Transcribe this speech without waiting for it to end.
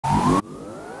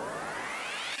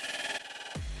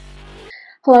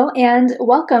Hello and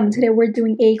welcome. Today we're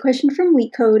doing a question from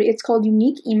LeetCode. It's called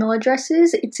Unique Email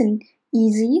Addresses. It's an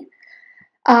easy.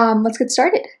 Let's get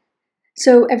started.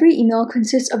 So every email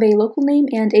consists of a local name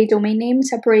and a domain name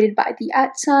separated by the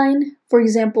 @sign. For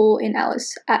example, in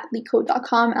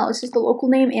alice@leetcode.com, Alice is the local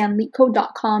name and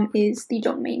leetcode.com is the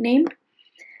domain name.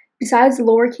 Besides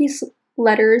lowercase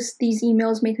letters, these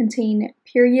emails may contain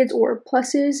periods or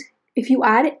pluses. If you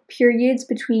add periods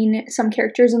between some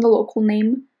characters in the local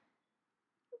name,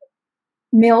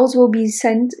 mails will be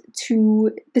sent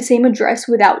to the same address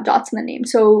without dots in the name.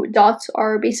 So dots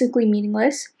are basically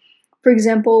meaningless. For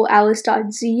example,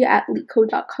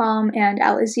 alice.z@leetcode.com and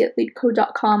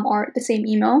alice@leetcode.com are the same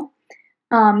email.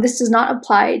 This does not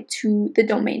apply to the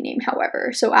domain name,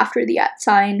 however. So after the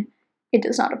 @sign, it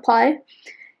does not apply.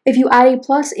 If you add a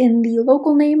plus in the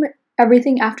local name,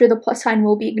 everything after the plus sign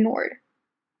will be ignored.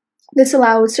 This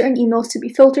allows certain emails to be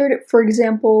filtered. For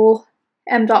example,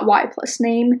 m.y plus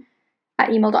name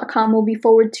 @email.com will be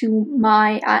forwarded to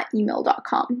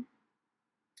my@email.com.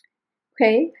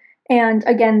 Okay, and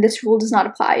again, this rule does not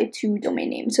apply to domain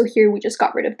names, so here we just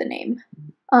got rid of the name.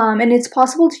 And it's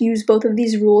possible to use both of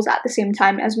these rules at the same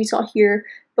time. As we saw here,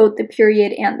 both the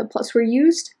period and the plus were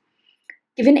used.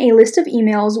 Given a list of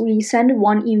emails, we send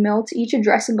one email to each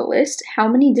address in the list. How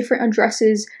many different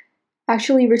addresses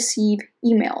actually receive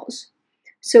emails?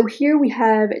 So here we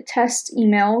have test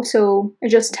email, so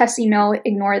just test email,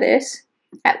 ignore this,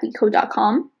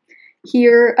 @leetcode.com.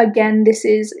 Here, again, this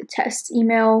is test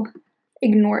email,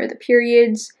 ignore the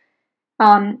periods,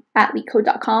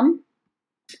 @leetcode.com.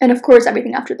 And of course,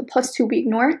 everything after the +2 we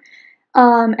ignore.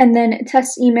 And then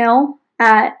test email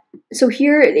so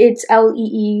here it's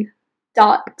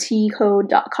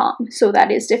lee.tcode.com. So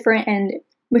that is different, and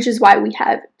which is why we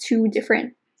have two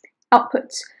different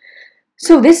outputs.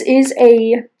 So this is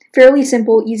a fairly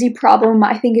simple, easy problem.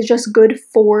 I think it's just good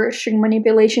for string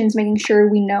manipulations, making sure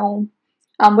we know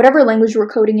whatever language we're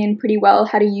coding in pretty well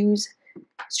how to use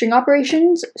string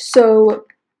operations. So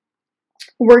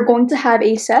we're going to have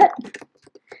a set.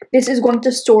 This is going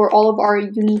to store all of our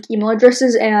unique email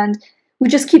addresses, and we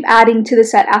just keep adding to the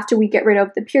set after we get rid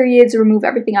of the periods, remove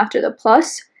everything after the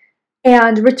plus,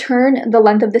 and return the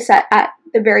length of the set at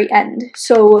the very end.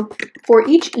 So for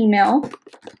each email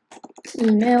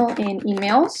in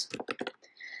emails,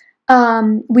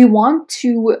 we want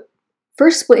to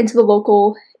first split into the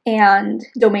local and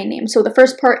domain name. So the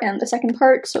first part and the second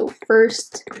part. So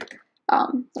first,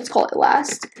 let's call it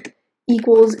last,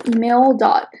 equals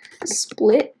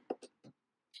email.split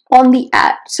on the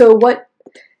 @. So what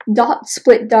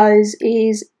 .split does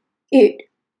is it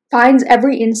finds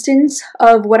every instance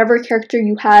of whatever character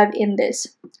you have in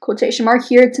this quotation mark.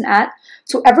 Here it's an @.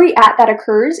 So every @ that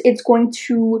occurs, it's going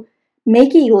to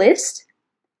make a list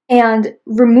and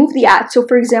remove the @. So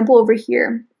for example, over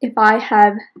here, if I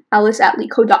have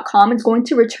alice@leetcode.com, it's going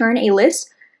to return a list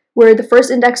where the first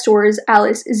index stores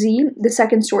Alice Z, the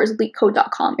second stores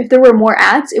leetcode.com. If there were more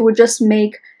 @s, it would just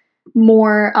make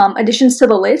more additions to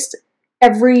the list.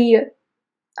 Everything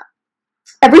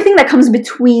that comes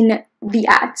between the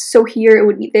 @s. So here it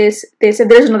would be this. If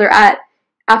there's another @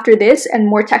 after this and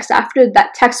more text after,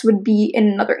 that text would be in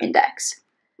another index.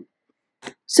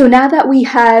 So now that we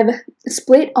have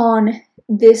split on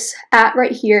this @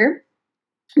 right here,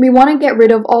 we want to get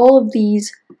rid of all of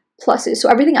these pluses. So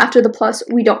everything after the plus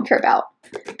we don't care about.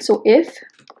 So if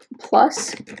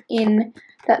plus in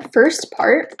that first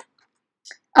part,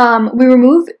 we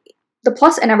remove the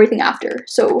plus and everything after.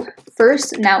 So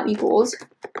first now equals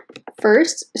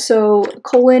first. So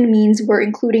colon means we're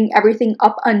including everything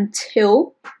up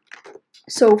until.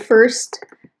 So first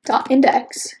dot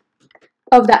index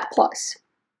of that plus.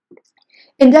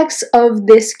 Index of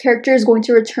this character is going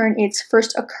to return its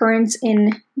first occurrence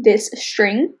in this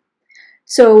string.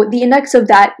 So the index of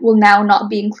that will now not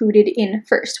be included in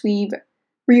first. We've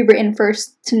rewritten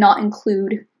first to not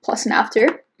include plus and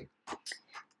after.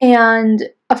 And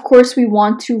of course, we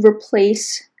want to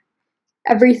replace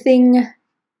everything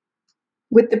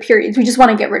with the periods. We just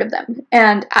want to get rid of them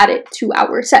and add it to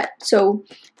our set. So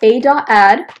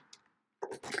a.add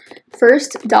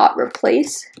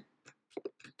first.replace.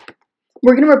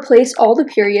 We're going to replace all the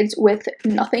periods with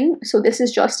nothing. So this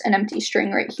is just an empty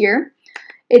string right here.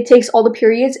 It takes all the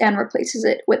periods and replaces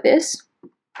it with this.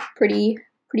 Pretty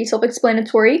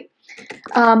self-explanatory.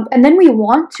 And then we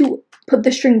want to put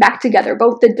the string back together,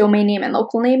 both the domain name and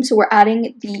local name. So we're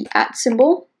adding the @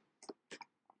 symbol.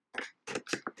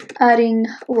 Adding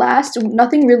last.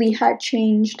 Nothing really had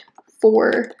changed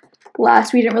for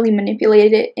last. We didn't really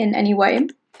manipulate it in any way.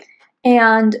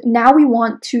 And now we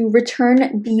want to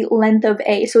return the length of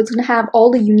A. So it's going to have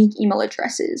all the unique email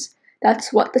addresses.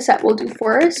 That's what the set will do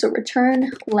for us. So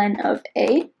return len of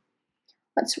A.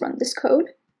 Let's run this code.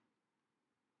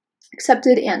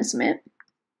 Accepted and submit.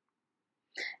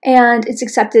 And it's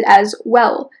accepted as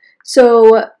well.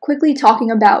 So quickly talking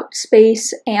about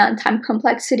space and time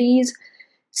complexities.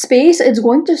 Space is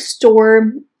going to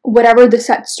store whatever the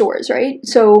set stores, right?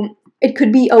 So it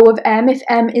could be O of M. If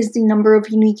M is the number of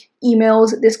unique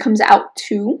emails, this comes out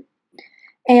to.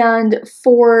 And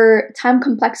for time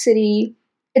complexity,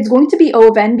 it's going to be O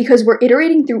of N because we're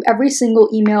iterating through every single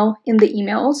email in the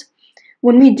emails.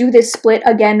 When we do this split,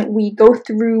 again, we go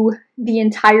through the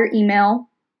entire email,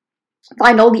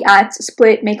 find all the ats,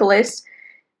 split, make a list.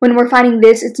 When we're finding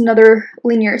this, it's another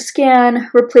linear scan.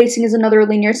 Replacing is another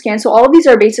linear scan. So all of these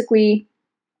are basically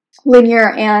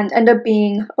linear and end up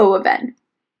being O of N.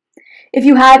 If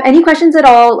you have any questions at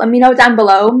all, let me know down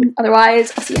below.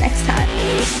 Otherwise, I'll see you next time.